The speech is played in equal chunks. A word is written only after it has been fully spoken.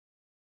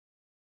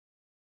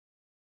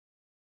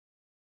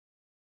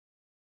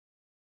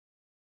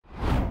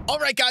All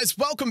right, guys,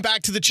 welcome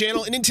back to the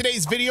channel. And in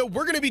today's video,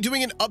 we're going to be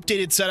doing an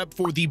updated setup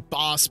for the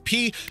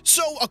basp.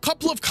 So a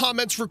couple of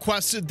comments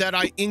requested that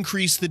I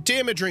increase the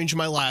damage range in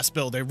my last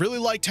build. They really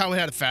liked how it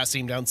had a fast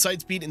aim down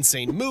sight speed,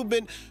 insane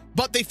movement,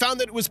 but they found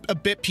that it was a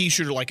bit pea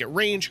shooter like at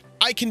range.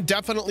 I can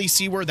definitely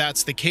see where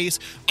that's the case.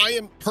 I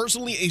am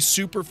personally a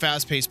super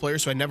fast-paced player,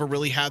 so I never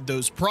really had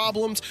those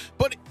problems.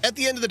 But at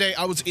the end of the day,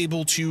 I was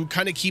able to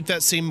kind of keep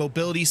that same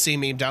mobility,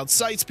 same aim down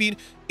sight speed,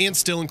 and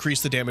still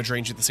increase the damage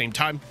range at the same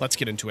time. Let's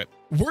get into it.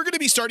 We're going to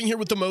be starting here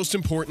with the most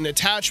important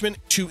attachment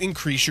to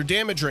increase your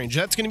damage range.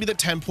 That's going to be the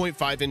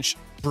 10.5-inch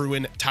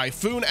Bruin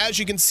Typhoon. As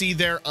you can see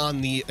there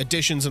on the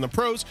additions and the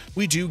pros,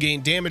 we do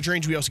gain damage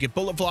range. We also get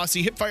bullet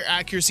velocity, hipfire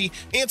accuracy,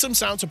 and some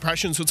sound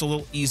suppression, so it's a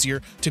little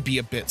easier to be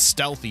a bit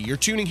stealthy. Your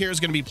tuning here is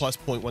going to be plus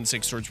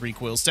 0.16 towards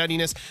recoil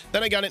steadiness.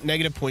 Then I got it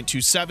negative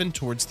 0.27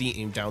 towards the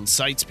aim down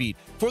sight speed.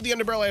 For the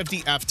underbarrel, I have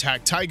the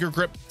F-Tac Tiger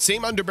Grip,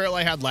 same underbarrel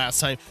I had last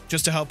time,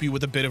 just to help you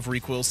with a bit of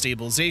recoil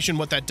stabilization.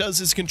 What that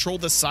does is control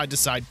the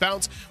side-to-side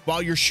bounce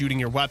while you're shooting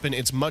your weapon.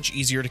 It's much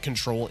easier to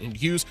control and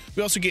use.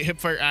 We also get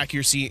hipfire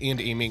accuracy and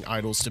aiming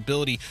idle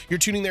stability. Your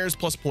tuning there is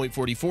plus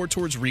 0.44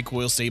 towards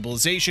recoil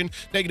stabilization,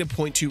 negative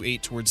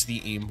 0.28 towards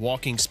the aim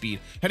walking speed.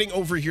 Heading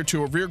over here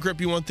to a rear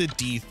grip, you want the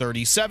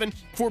D37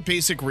 for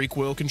basic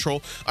recoil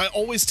control. I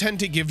always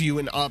tend to give you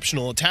an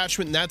optional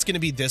attachment, and that's going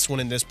to be this one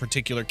in this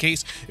particular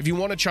case. If you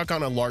want to chuck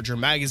on a larger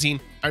magazine,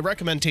 I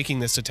recommend taking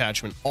this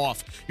attachment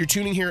off. Your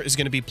tuning here is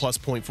going to be plus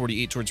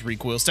 0.48 towards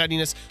recoil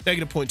steadiness,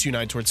 negative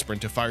 0.29 towards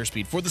sprint to fire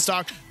speed. For the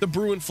stock, the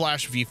Bruin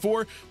Flash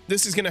V4,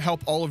 this is going to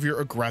help all of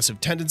your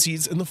aggressive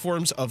tendencies in the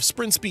forms of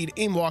sprint speed,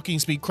 aim walking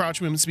speed,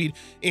 crouch movement speed,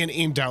 and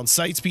aim down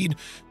sight speed.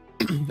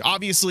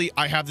 Obviously,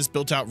 I have this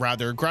built out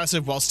rather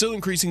aggressive while still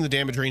increasing the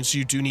damage range, so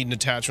you do need an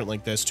attachment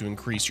like this to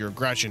increase your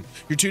aggression.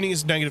 Your tuning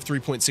is negative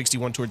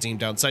 3.61 towards aim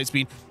down sight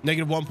speed,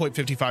 negative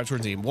 1.55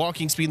 towards aim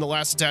walking speed. And the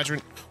last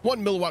attachment,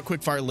 1 milliwatt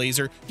quickfire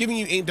laser, giving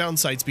you aim down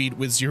sight speed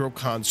with 0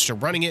 cons to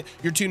running it.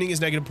 Your tuning is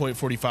negative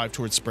 0.45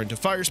 towards sprint to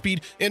fire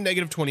speed and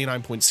negative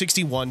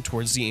 29.61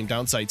 towards the aim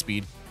down sight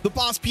speed. The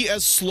basp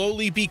has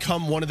slowly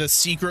become one of the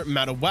secret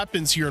meta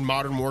weapons here in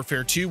Modern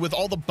Warfare 2. With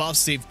all the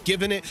buffs they've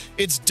given it,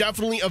 it's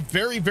definitely a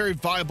very, very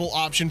viable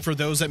option for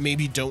those that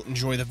maybe don't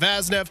enjoy the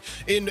Vaznev.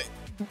 And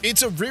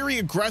it's a very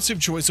aggressive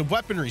choice of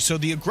weaponry. So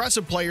the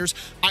aggressive players,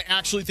 I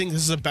actually think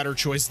this is a better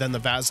choice than the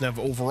Vaznev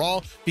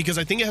overall, because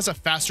I think it has a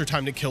faster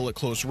time to kill at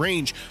close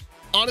range.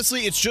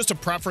 Honestly, it's just a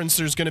preference.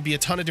 There's going to be a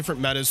ton of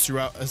different metas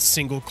throughout a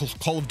single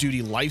Call of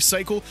Duty life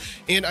cycle,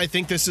 and I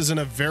think this is in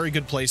a very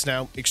good place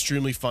now.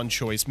 Extremely fun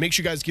choice. Make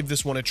sure you guys give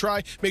this one a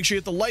try. Make sure you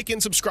hit the like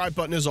and subscribe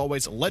button as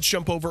always. Let's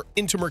jump over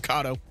into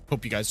Mercado.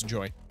 Hope you guys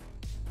enjoy.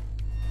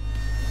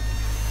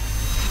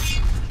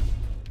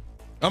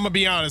 I'm gonna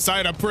be honest, I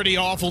had a pretty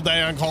awful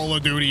day on Call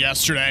of Duty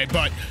yesterday,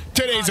 but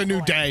today's a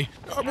new day.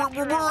 We're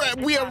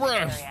gonna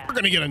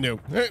get a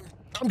nuke.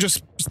 I'm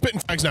just spitting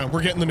facts now.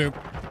 We're getting the nuke.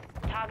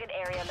 Target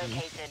area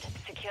located.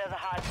 Secure the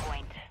hard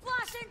point.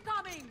 Flash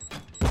incoming!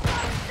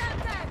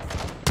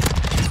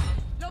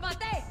 Lo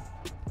maté!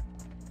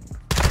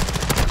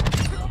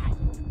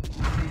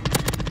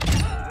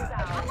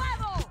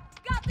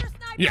 Got their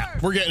sniper! Yeah,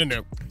 we're getting a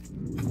nuke.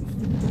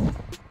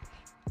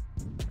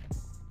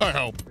 I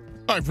hope.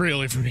 I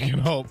really freaking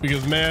hope,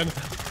 because man,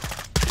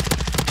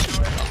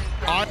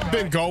 I've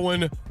been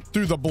going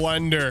through the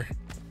blender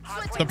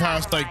the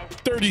past like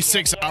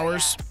 36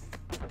 hours.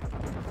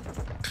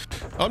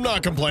 I'm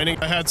not complaining.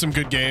 I had some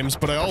good games,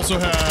 but I also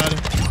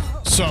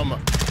had some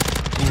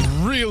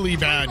really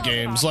bad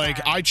games.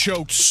 Like, I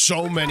choked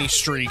so many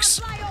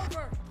streaks,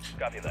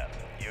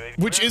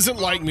 which isn't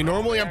like me.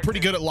 Normally, I'm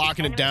pretty good at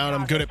locking it down.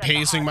 I'm good at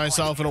pacing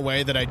myself in a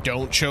way that I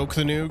don't choke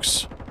the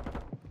nukes.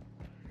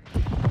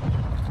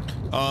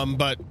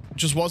 But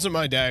just wasn't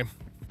my day.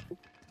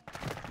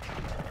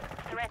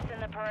 Threats in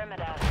the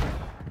perimeter.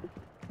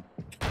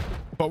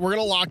 But we're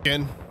gonna lock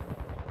in.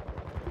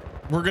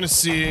 We're gonna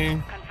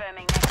see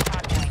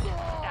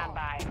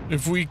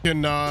if we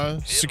can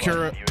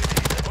secure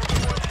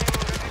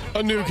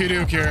a nukey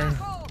nuke here.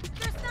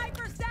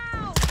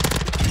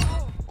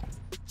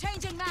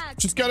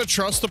 Just gotta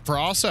trust the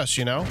process,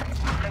 you know?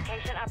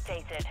 Location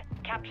updated.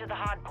 Capture the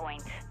hard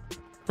point.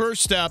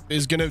 First step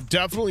is gonna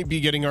definitely be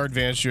getting our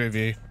advanced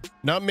UAV.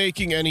 Not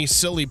making any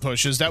silly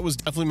pushes. That was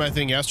definitely my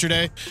thing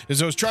yesterday,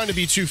 is I was trying to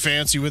be too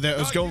fancy with it. I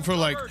was going for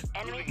like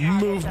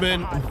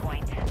movement.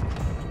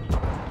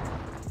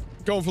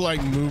 Going for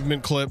like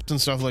movement clips and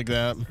stuff like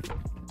that.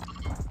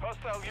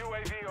 Hostile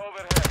UAV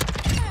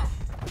overhead.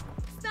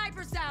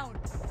 Sniper's down.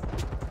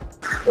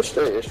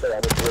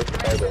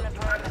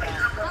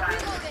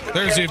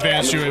 There's the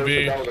advanced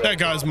UAV. That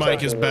guy's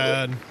mic is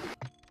bad.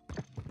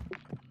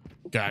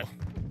 Guy.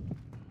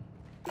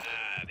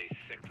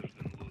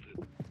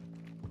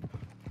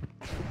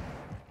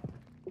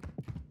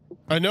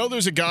 I know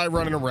there's a guy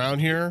running around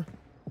here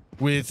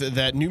with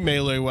that new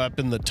melee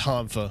weapon, the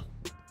TOMFA.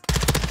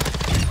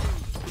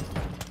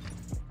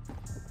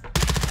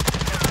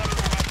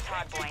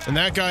 And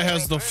that guy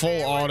has the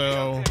full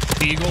auto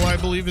Eagle, I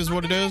believe is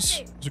what it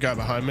is. There's a guy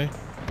behind me.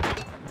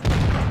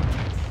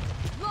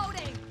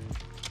 Loading.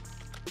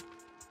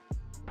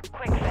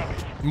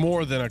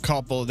 more than a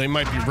couple. They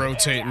might be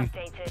rotating.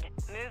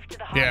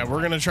 Yeah,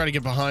 we're gonna try to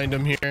get behind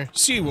them here,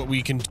 see what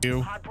we can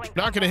do.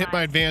 Not gonna hit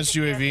my advanced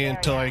UAV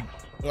until I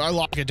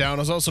lock it down.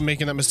 I was also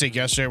making that mistake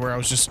yesterday where I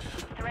was just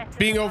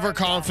being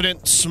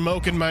overconfident,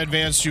 smoking my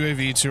advanced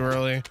UAV too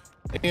early,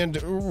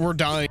 and we're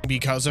dying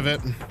because of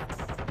it.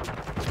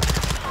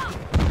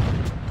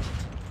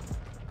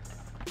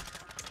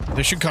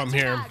 They should come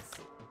here. At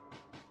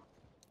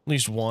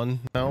least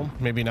one. No,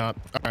 maybe not.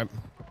 All right.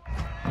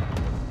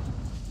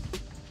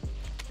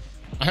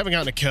 I haven't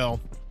gotten a kill,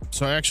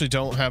 so I actually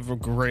don't have a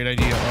great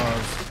idea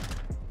of,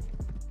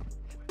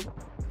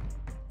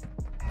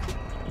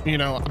 you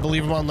know, I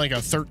believe I'm on like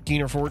a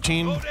 13 or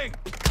 14. Enemy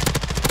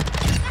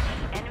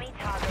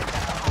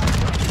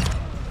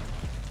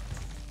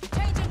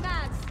changing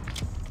mags.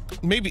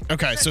 Maybe.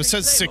 Okay, so it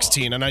says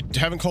 16, and I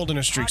haven't called in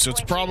a streak, so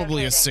it's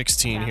probably a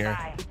 16 here.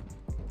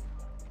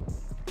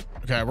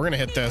 Okay, we're gonna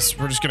hit this.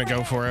 We're just gonna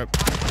go for it.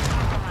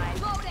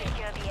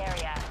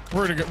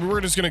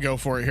 We're just gonna go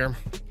for it here.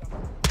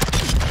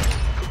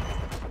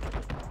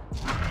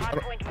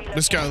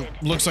 This guy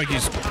looks like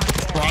he's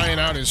trying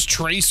out his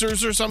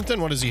tracers or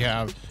something. What does he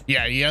have?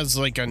 Yeah, he has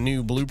like a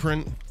new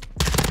blueprint.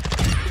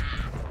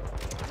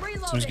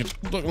 So he's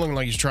looking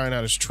like he's trying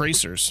out his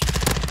tracers.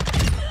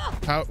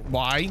 How?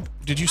 Why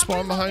did you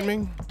spawn behind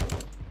me?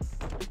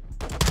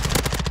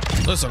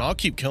 Listen, I'll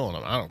keep killing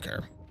him. I don't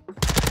care.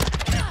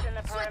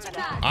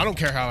 I don't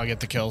care how I get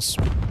the kills.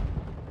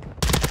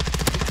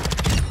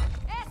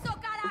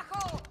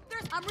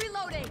 I'm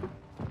reloading.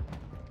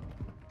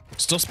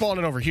 Still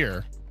spawning over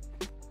here.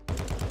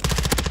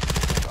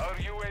 Our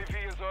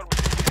UAV is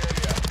orbiting the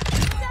area.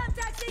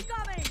 Contact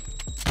incoming.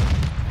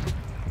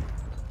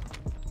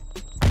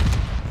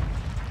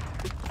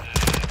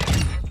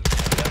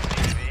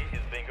 UAV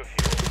is being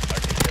fuel.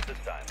 Starting at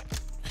this time.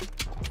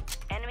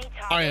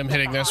 I am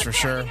hitting this for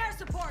sure. Air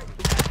support.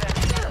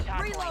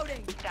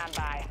 Reloading. Stand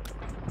by.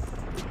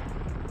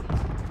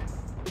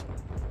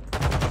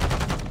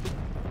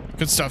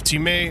 Good stuff,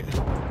 teammate.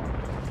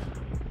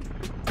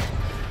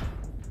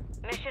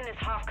 Mission is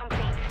half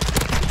complete.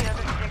 Secure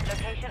the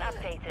location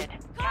updated.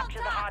 Capture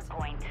the hard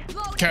point.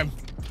 Okay.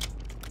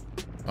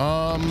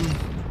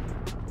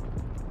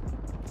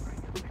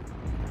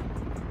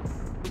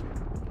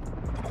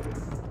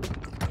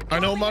 I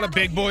know I'm on a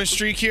big boy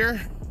streak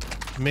here.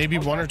 Maybe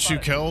 1 or 2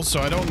 kills, so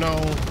I don't know.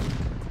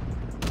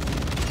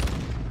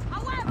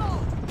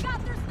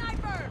 Got their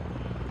sniper.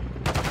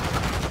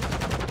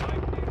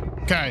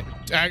 Okay,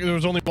 there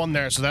was only 1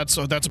 there, so that's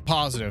a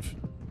positive.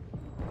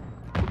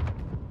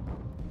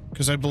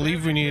 Because I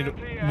believe we need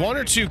 1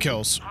 or 2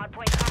 kills.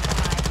 Hardpoint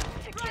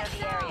compromised. Secure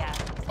the area.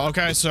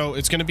 Okay, so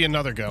it's gonna be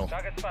another go.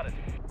 Target spotted.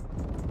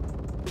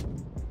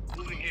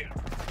 Moving here.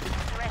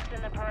 Threats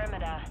in the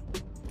perimeter.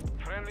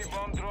 Friendly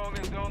bomb drone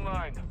is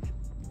online.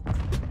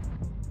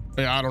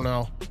 Yeah, I don't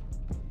know.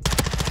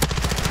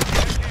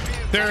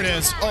 There it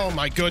is. Oh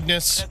my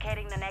goodness.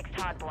 Locating the next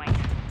hardpoint.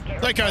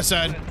 Like I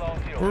said,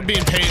 we're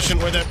being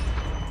patient with it.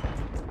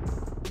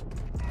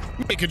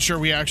 Making sure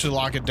we actually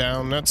lock it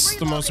down. That's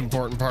the most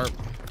important part.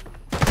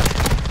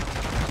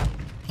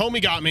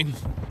 Homie got me.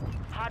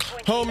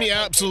 Homie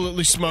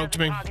absolutely smoked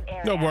me.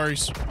 No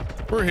worries.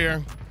 We're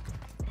here.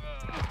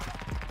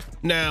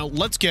 Now,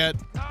 let's get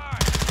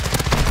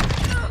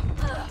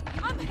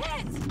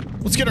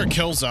our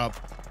kills up.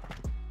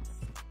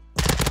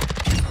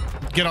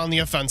 Get on the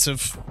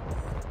offensive.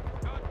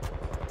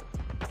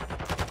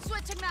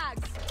 Switching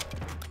mags.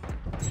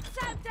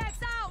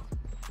 Semtex out.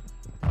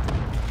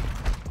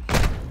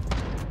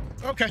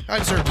 Okay, I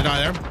deserve to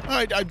die there.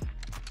 I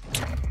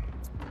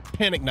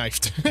panic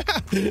knifed.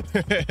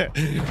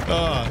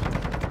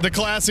 The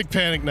classic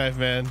panic knife,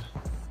 man.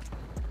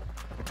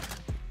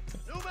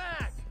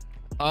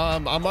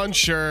 I'm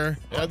unsure.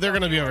 They're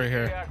gonna be over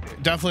here.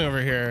 Definitely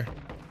over here.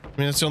 I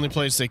mean, that's the only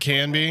place they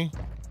can be.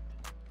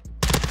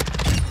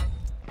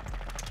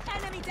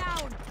 Enemy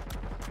down.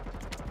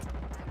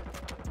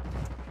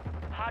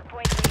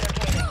 Hardpoint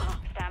relocated.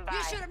 Stand by.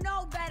 You should have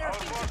known better. Our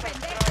Pinche forces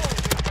pendejo.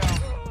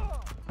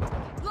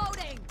 inbound.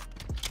 Loading.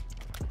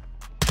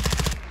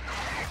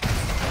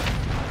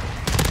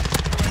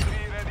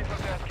 UAV ready for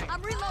tasking.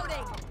 I'm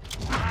reloading.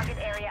 Target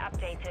area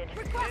updated.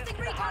 Requesting Move to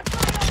the recon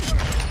hardpoint.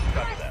 flyover.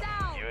 Copy Press that.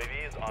 down. UAV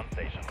is on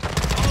station.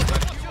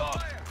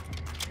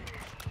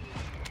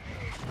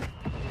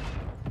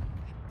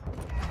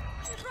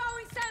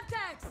 Throwing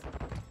Semtex.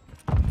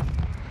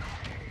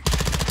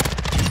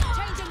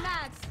 Changing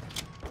mags.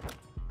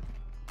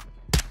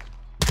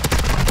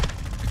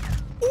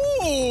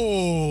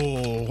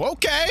 Ooh,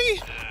 okay.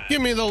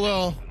 Give me a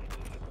little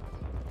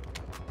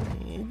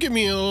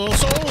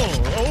solo.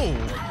 Oh,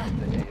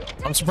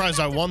 I'm surprised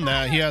I won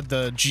that. He had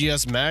the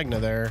GS Magna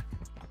there.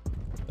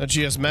 That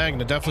GS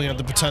Magna definitely had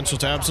the potential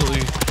to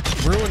absolutely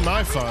ruin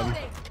my fun.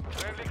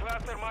 Friendly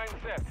cluster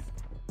mindset.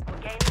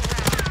 Gaining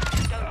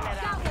ground. Don't let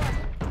Got up.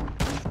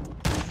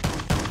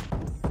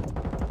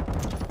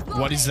 one.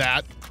 What is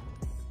that?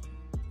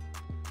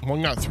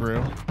 One got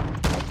through.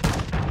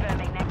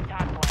 Confirming next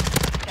hardpoint.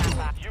 Stand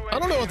by. I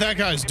don't know what that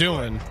guy's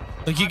doing.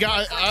 Like he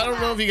got, I don't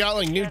know if he got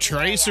like new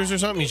tracers or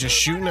something. He's just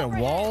shooting at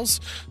walls.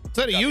 Is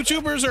that a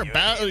YouTuber? Or is there a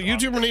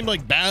YouTuber named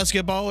like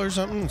Basketball or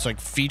something? It's like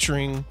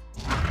featuring.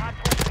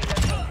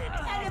 Hardpoint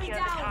relocated. Secure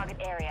the target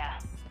area.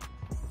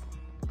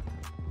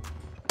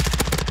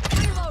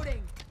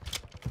 Reloading.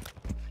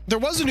 There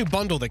was a new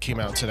bundle that came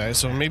out today,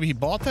 so maybe he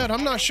bought that.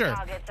 I'm not sure.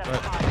 Targets are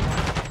But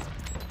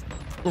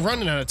hard. we're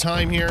running out of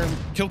time here.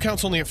 Kill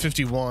count's only at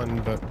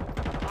 51, but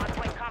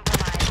Hardpoint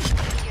compromised.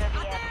 Secure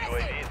the area.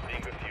 UAV is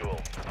being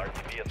refueled.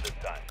 RTB at this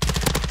time.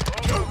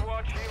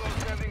 Overwatch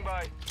helo standing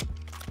by.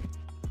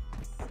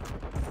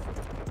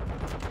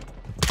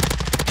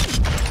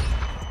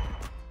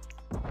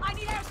 I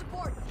need air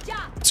support.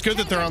 Yeah. it's good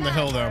that they're on the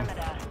hill though.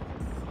 Perimeter.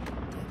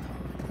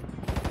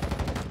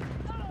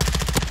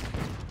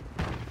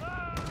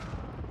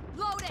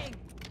 Loading.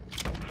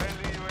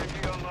 Friendly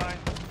UAV online.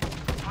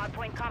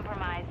 Hardpoint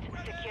compromised.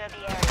 Secure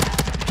the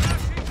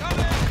area.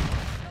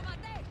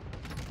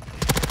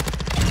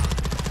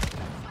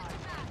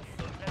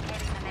 Locating the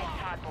next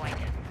hardpoint.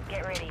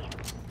 Get ready.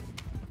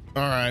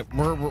 All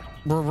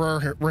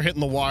right, we're hitting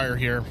the wire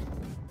here.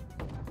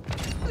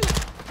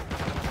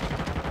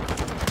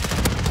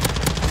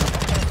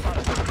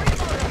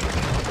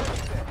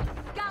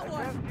 Got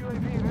one.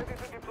 UAV ready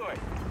to deploy.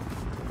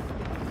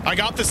 I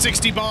got the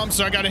 60 bombs,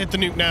 so I gotta hit the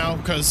nuke now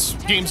because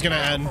game's gonna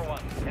end.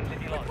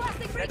 MCD launch.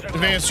 Requesting recon.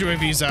 Advanced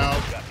UAV's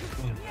out.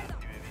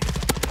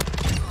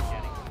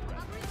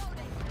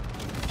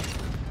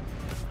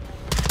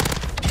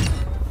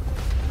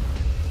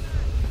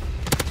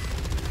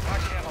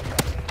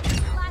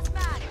 Last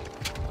mag.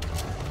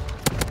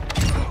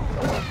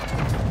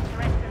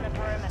 Threats in the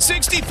perimeter.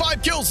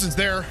 65 kills is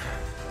there.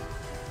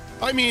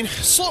 I mean,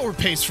 slower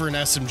pace for an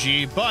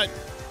SMG, but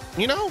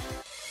you know,